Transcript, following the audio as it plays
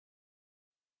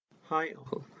Hi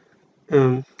all.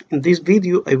 In this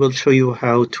video, I will show you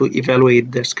how to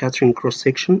evaluate the scattering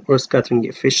cross-section or scattering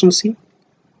efficiency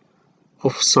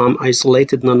of some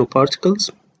isolated nanoparticles.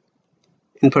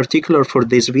 In particular, for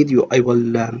this video, I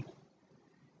will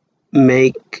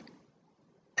make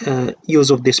use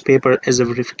of this paper as a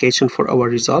verification for our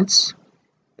results.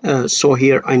 So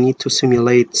here I need to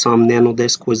simulate some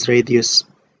nanodisk with radius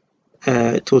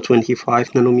 225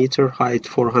 nanometer, height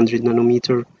 400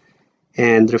 nanometer,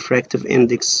 and refractive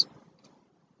index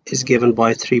is given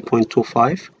by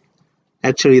 3.25.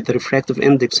 Actually, the refractive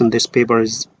index in this paper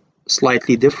is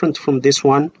slightly different from this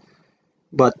one,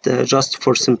 but just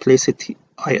for simplicity,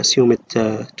 I assume it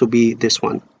to be this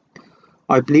one.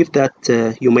 I believe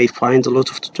that you may find a lot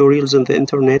of tutorials on the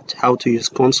internet how to use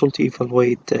COMSOL to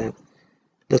evaluate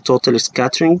the total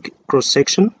scattering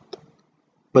cross-section,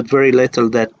 but very little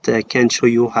that can show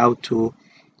you how to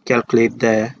calculate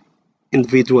the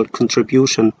individual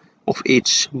contribution of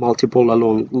each multipole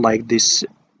alone, like this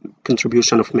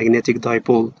contribution of magnetic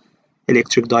dipole,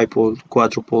 electric dipole,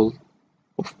 quadrupole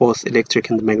of both electric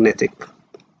and magnetic.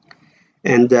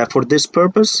 And for this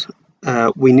purpose,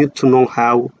 we need to know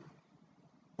how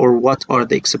or what are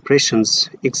the expressions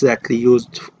exactly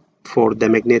used for the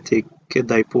magnetic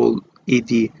dipole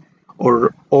ED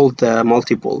or all the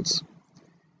multipoles.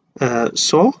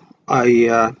 So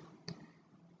I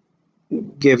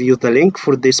give you the link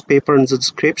for this paper in the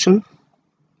description.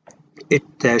 It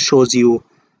shows you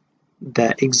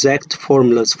the exact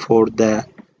formulas for the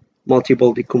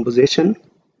multipole decomposition,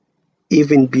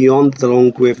 even beyond the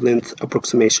long wavelength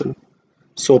approximation.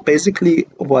 So basically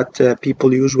what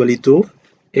people usually do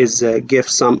is give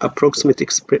some approximate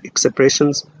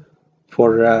expressions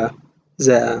for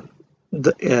the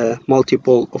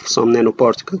multipole of some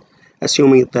nanoparticle,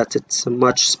 assuming that it's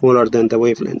much smaller than the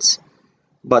wavelengths.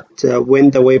 But when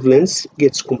the wavelength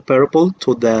gets comparable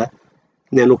to the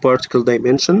nanoparticle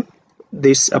dimension,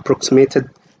 these approximated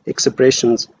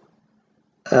expressions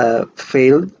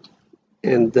fail,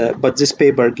 and but this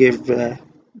paper gave the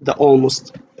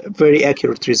almost very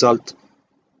accurate result,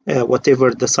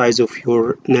 whatever the size of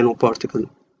your nanoparticle.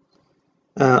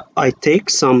 I take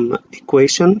some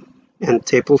equation and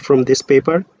table from this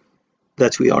paper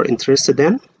that we are interested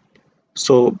in.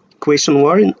 So equation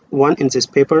one in this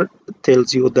paper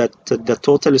tells you that the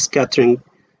total scattering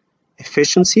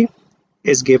efficiency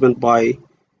is given by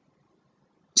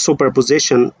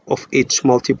superposition of each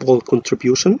multipole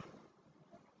contribution.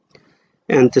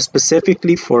 And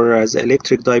specifically for the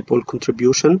electric dipole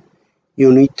contribution,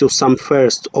 you need to sum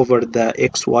first over the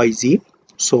x, y, z.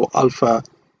 So alpha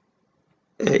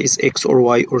is x or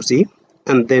y or z,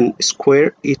 and then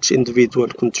square each individual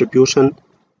contribution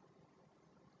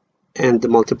and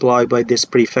multiply by this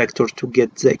prefactor to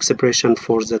get the expression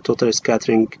for the total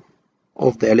scattering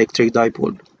of the electric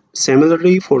dipole.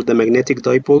 Similarly, for the magnetic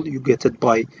dipole, you get it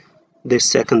by this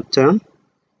second term,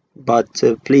 but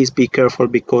please be careful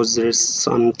because there is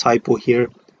some typo here.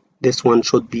 This one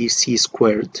should be c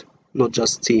squared, not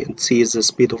just c, and c is the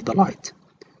speed of the light.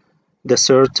 The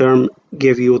third term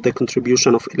gives you the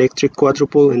contribution of electric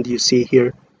quadrupole, and you see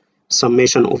here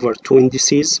summation over two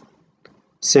indices.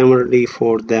 Similarly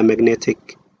for the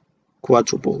magnetic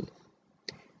quadrupole.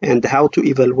 And how to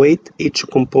evaluate each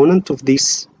component of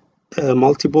these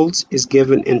multipoles is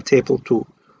given in table 2.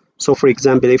 So for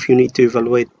example, if you need to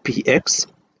evaluate px,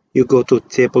 you go to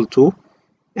table 2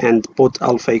 and put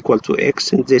alpha equal to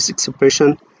x in this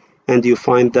expression, and you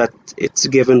find that it's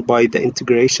given by the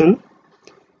integration,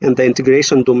 and the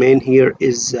integration domain here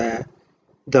is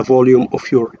the volume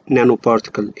of your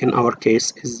nanoparticle. In our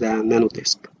case is the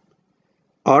nanodisk.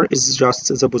 R is just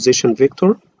the position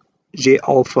vector, J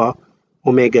alpha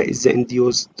omega is the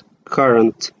induced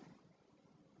current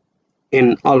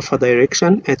in alpha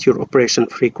direction at your operation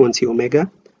frequency omega,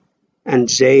 and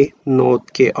J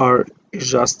node Kr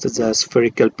is just the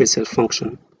spherical Bessel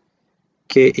function.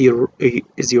 K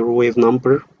is your wave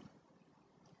number,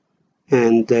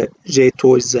 and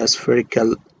J2 is the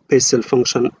spherical Bessel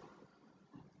function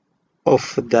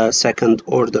of the second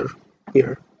order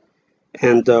here.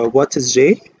 And what is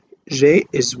J? J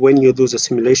is when you do the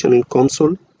simulation in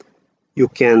COMSOL, you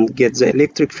can get the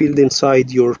electric field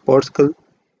inside your particle,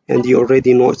 and you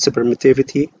already know its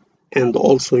permittivity, and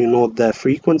also you know the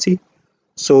frequency.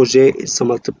 So J is the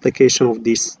multiplication of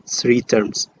these three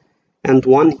terms. And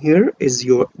 1 here is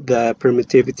the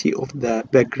permittivity of the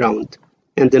background.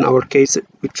 And in our case,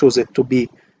 we chose it to be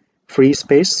free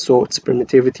space, so its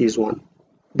permittivity is 1.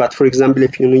 But for example,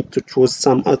 if you need to choose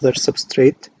some other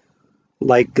substrate,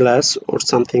 like glass or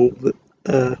something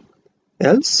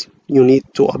else, you need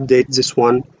to update this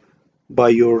one by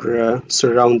your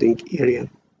surrounding area.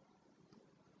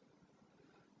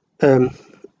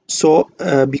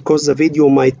 Because the video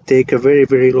might take a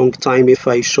very long time if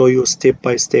I show you step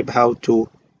by step how to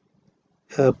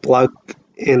plug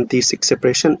in this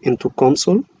expression into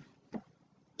COMSOL,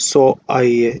 so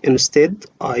instead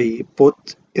I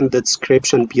put in the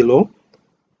description below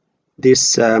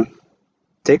this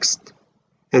text,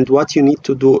 and what you need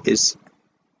to do is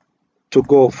to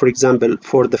go, for example,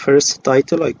 for the first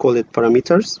title, I call it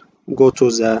parameters, go to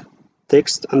the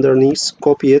text underneath,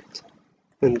 copy it,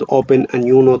 and open a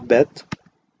new notepad,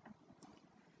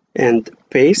 and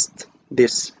paste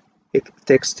this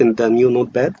text in the new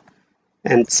notepad,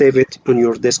 and save it on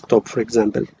your desktop, for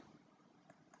example.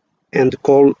 And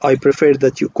I prefer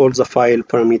that you call the file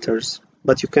parameters,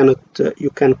 but you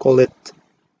can call it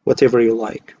whatever you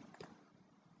like.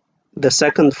 The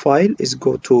second file is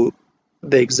go to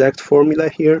the exact formula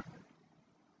here,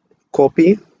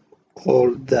 copy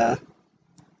all the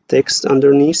text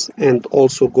underneath, and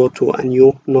also go to a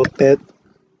new notepad,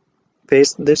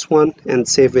 paste this one, and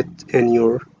save it in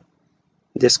your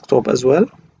desktop as well.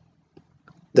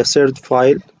 The third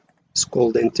file is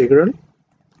called integral,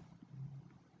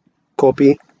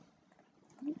 copy,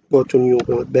 go to new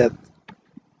notepad,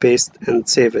 paste, and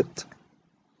save it.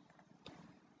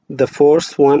 The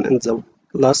fourth one and the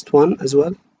last one as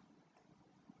well,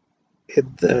 it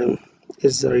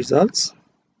is the results.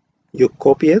 You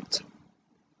copy it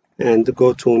and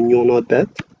go to new notepad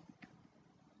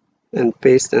and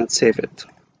paste and save it.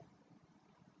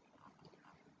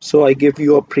 So I give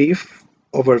you a brief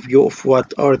overview of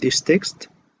what are these texts.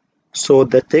 So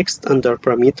the text under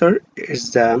parameter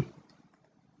is the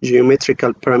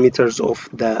geometrical parameters of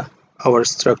our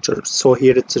structure. So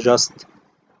here it's just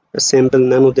a simple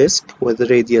nanodisk with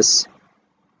radius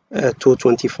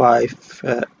 225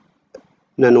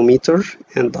 nanometer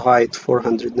and height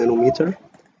 400 nanometer.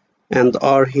 And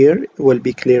R here will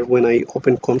be clear when I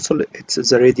open COMSOL. It's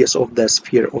the radius of the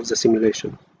sphere of the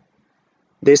simulation.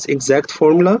 This exact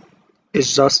formula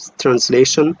is just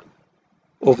translation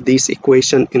of this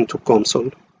equation into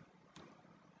COMSOL.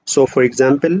 So for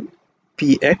example,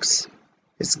 Px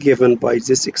is given by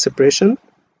this expression,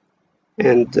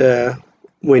 and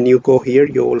when you go here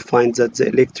you will find that the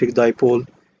electric dipole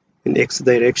in x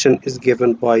direction is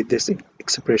given by this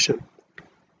expression.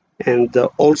 And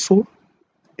also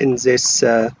in this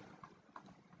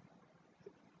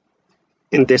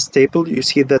table you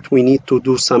see that we need to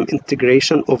do some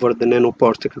integration over the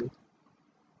nanoparticle.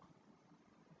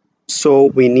 So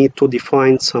we need to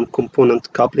define some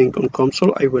component coupling on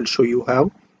COMSOL. I will show you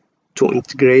how to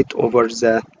integrate over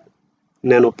the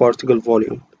nanoparticle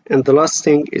volume. And the last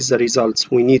thing is the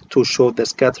results. We need to show the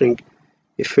scattering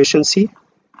efficiency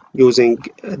using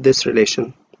this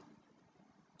relation.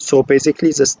 So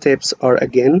basically the steps are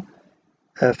again,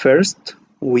 first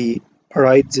we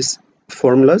write these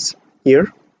formulas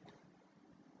here,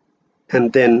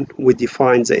 and then we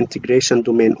define the integration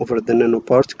domain over the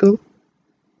nanoparticle,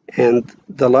 and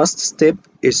the last step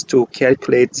is to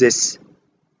calculate this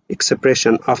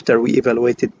expression after we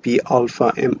evaluated P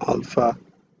alpha, M alpha,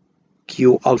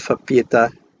 Q alpha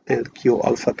beta, and Q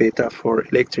alpha beta for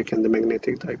electric and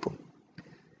magnetic dipole.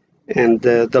 And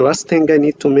the last thing I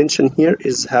need to mention here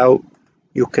is how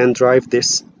you can drive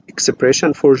this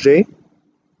expression for J,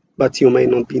 but you may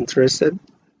not be interested.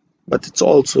 But it's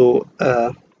also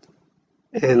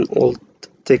an old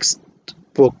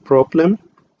textbook problem.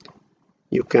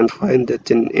 You can find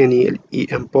it in any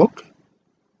EM book.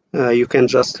 You can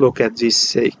just look at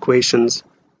these equations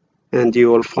and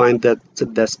you will find that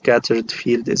the scattered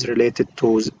field is related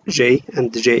to J,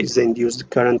 and J is the induced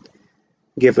current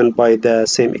given by the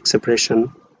same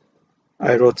expression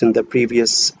I wrote in the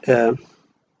previous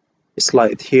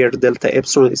slide. Here delta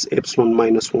epsilon is epsilon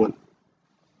minus 1.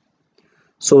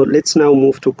 So let's now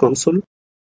move to COMSOL.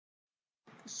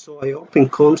 So I open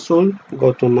COMSOL,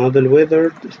 go to model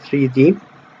weather 3D.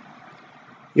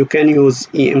 You can use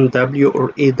EMW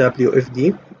or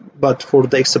EWFD, but for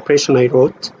the expression I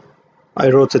wrote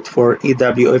it for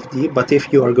EWFD, but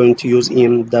if you are going to use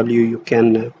EMW, you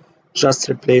can just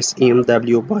replace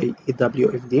EMW by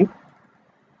EWFD.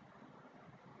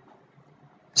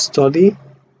 Study,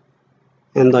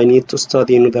 and I need to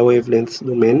study in the wavelength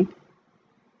domain.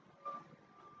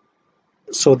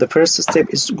 So the first step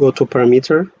is to go to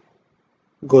parameter,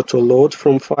 go to load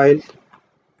from file,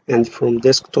 and from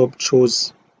desktop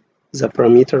choose the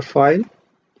parameter file.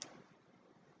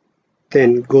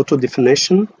 Then go to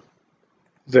definition,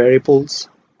 variables,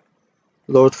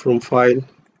 load from file,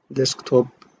 desktop,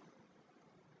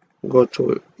 go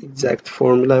to exact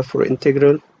formula for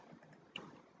integral.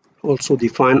 Also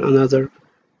define another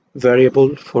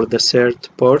variable for the third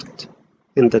part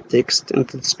in the text in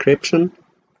the description,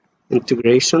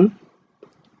 integration.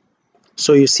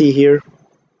 So you see here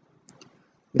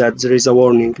that there is a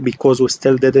warning because we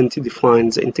still didn't define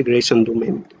the integration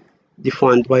domain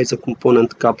defined by the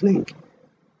component coupling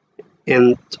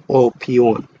and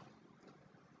OP1.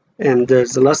 And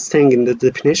the last thing in the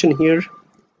definition here,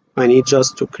 I need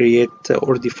just to create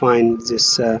or define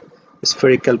this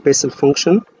spherical Bessel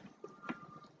function.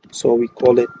 So we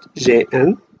call it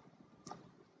Jn,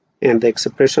 and the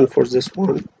expression for this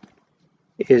one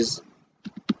is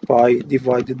pi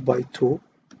divided by 2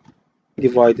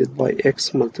 divided by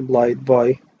x multiplied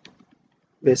by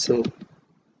Bessel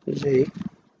J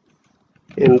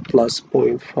n plus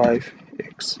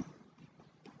 0.5x,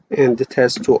 and it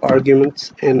has two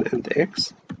arguments, n and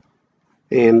x,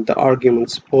 and the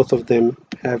arguments, both of them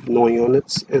have no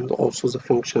units, and also the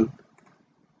function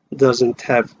doesn't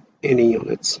have any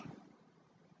units.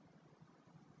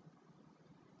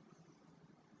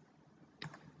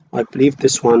 I believe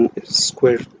this one is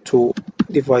square root 2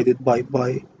 divided by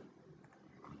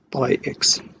pi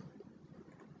x.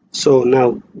 So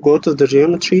now go to the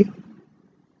geometry,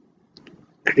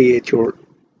 create your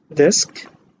disk.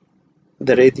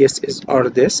 The radius is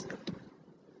rdisk,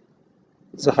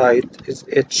 the height is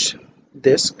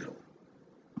hdisk,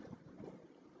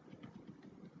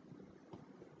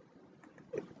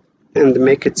 and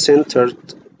make it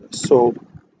centered. So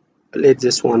let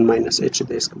this one minus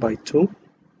hdisk by 2.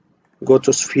 Go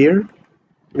to sphere,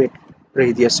 make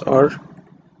radius r.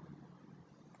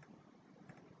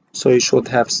 So you should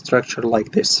have structure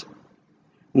like this.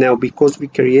 Now, because we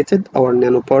created our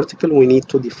nanoparticle, we need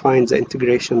to define the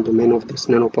integration domain of this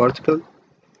nanoparticle.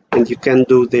 And you can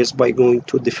do this by going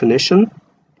to definition,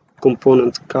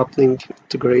 component coupling,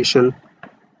 integration,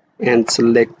 and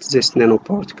select this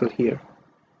nanoparticle here.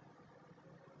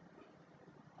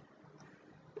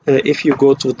 If you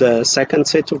go to the second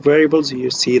set of variables,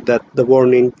 you see that the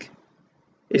warning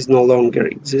is no longer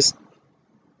exist.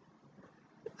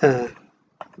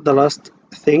 The last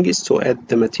thing is to add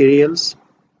the materials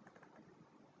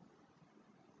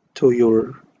to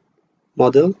your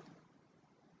model.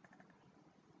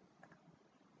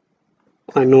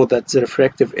 I know that the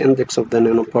refractive index of the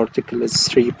nanoparticle is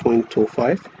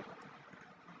 3.25.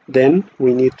 Then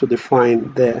we need to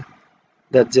define that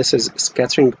this is a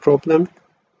scattering problem.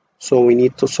 So we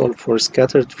need to solve for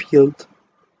scattered field,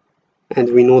 and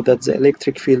we know that the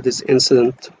electric field is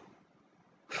incident,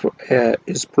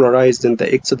 is polarized in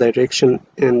the x direction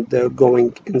and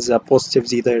going in the positive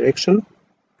z direction.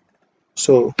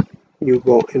 So you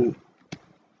go in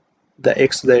the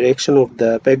x direction of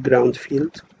the background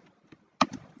field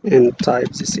and type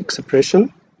this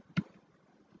expression.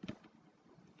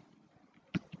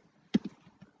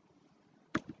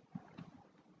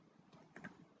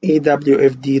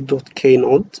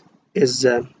 AWFD.K0 is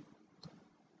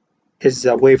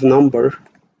the wave number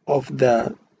of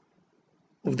the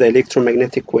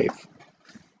electromagnetic wave,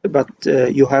 but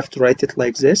you have to write it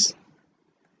like this,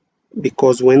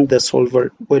 because when the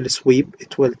solver will sweep,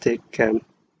 it will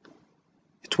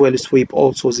sweep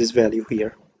also this value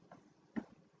here.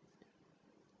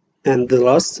 And the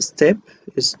last step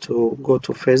is to go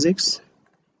to physics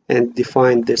and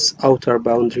define this outer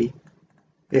boundary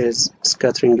as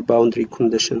scattering boundary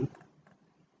condition.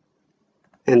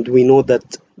 And we know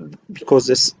that because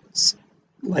this is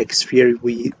like sphere,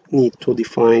 we need to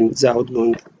define the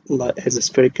outgoing as a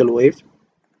spherical wave,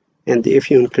 and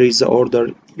if you increase the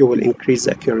order, you will increase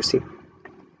the accuracy.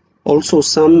 Also,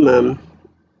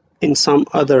 in some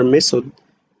other method,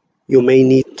 you may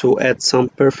need to add some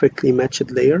perfectly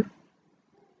matched layer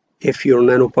if your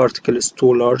nanoparticle is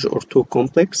too large or too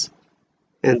complex,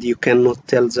 and you cannot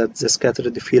tell that the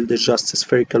scattered field is just a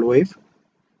spherical wave.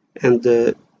 And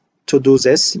to do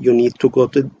this, you need to go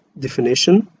to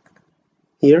definition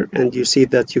here, and you see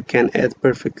that you can add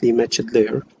perfectly matched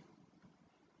layer.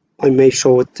 I may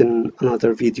show it in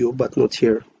another video, but not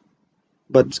here.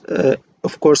 But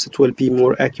of course it will be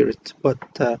more accurate, but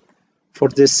for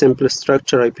this simple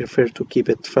structure I prefer to keep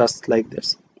it fast like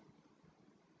this.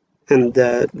 And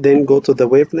then go to the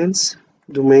wavelengths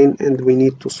domain, and we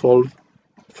need to solve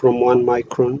from 1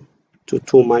 micron to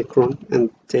 2 micron and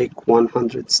take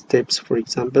 100 steps, for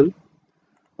example,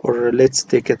 or let's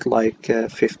take it like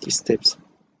 50 steps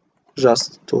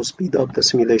just to speed up the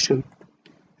simulation.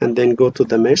 And then go to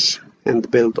the mesh and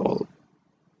build all.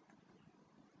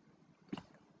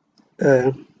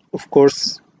 Of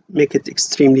course, make it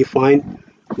extremely fine.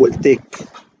 Will take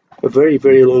a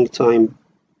very long time,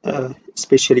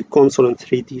 especially COMSOL and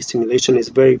 3D simulation is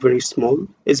very small.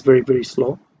 It's very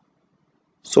slow.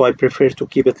 So I prefer to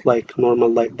keep it like normal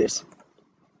like this.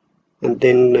 And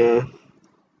then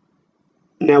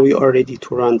now we are ready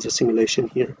to run the simulation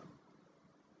here.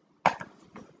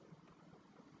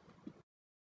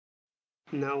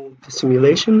 Now the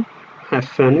simulation has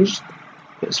finished,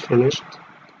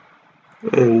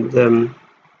 and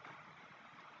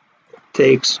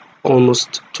takes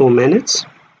almost 2 minutes.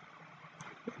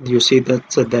 You see that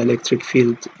the electric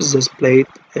field is displayed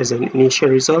as an initial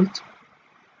result.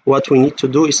 What we need to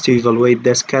do is to evaluate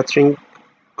the scattering,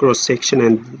 cross-section,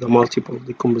 and the multiple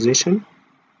decomposition.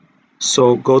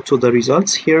 So go to the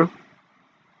results here,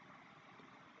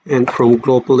 and from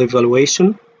global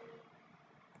evaluation,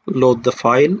 load the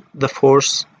file, the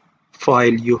first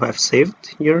file you have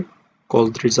saved here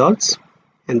called results,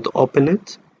 and open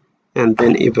it, and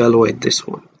then evaluate this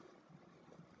one.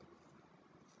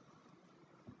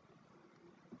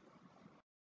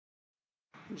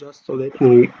 Just to let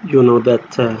you know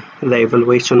that the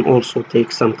evaluation also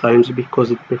takes some time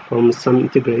because it performs some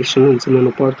integration in the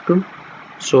nanoparticle.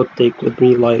 So it takes with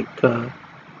me like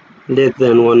less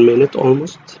than 1 minute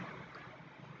almost.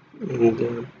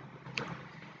 And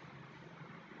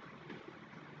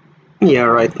yeah,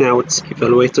 right now it's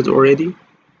evaluated already.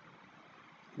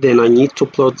 Then I need to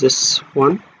plot this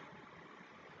one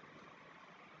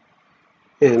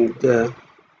and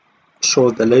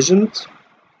show the legend,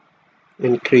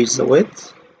 increase the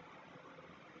width,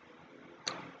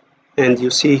 and you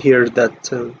see here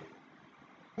that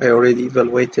I already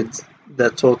evaluated the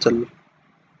total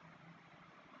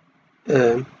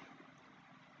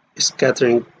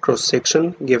scattering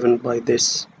cross-section given by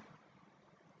this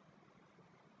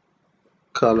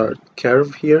colored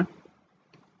curve here,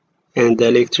 and the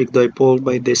electric dipole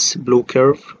by this blue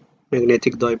curve,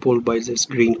 magnetic dipole by this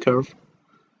green curve.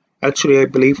 Actually, I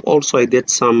believe also I did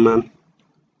some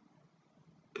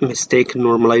mistake in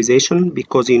normalization,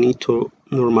 because you need to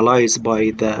normalize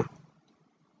by the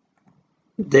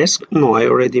disk. No, I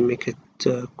already make it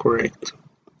correct.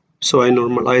 So I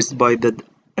normalized by the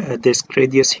disk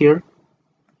radius here,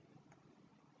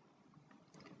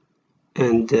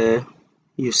 and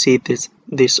you see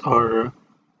these are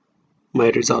my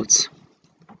results.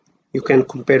 You can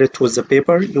compare it with the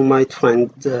paper. You might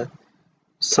find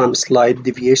some slight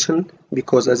deviation,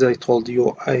 because as I told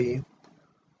you,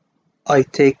 I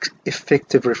take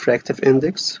effective refractive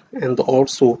index, and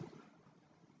also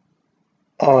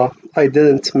I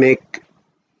didn't make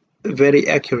very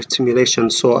accurate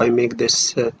simulation, so I make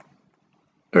this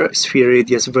sphere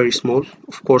radius very small.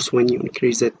 Of course, when you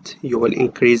increase it, you will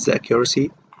increase the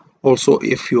accuracy. Also,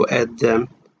 if you add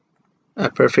a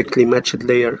perfectly matched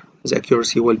layer, the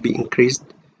accuracy will be increased.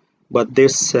 But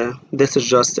this is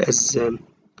just as a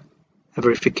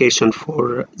verification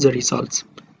for the results.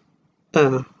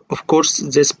 Of course,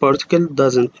 this particle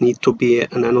doesn't need to be a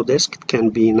nanodisk. It can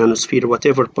be nanosphere,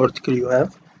 whatever particle you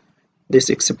have. This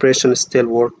expression still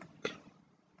works,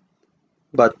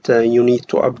 but you need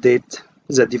to update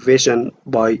the division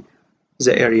by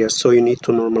the area. So you need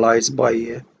to normalize by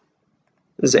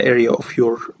the area of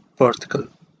your particle.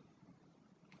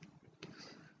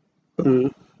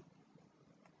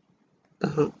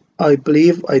 I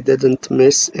believe I didn't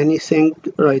miss anything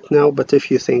right now, but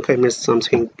if you think I missed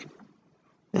something,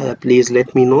 please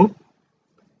let me know,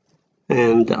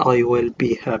 and I will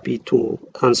be happy to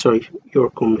answer your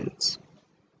comments.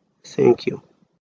 Thank you.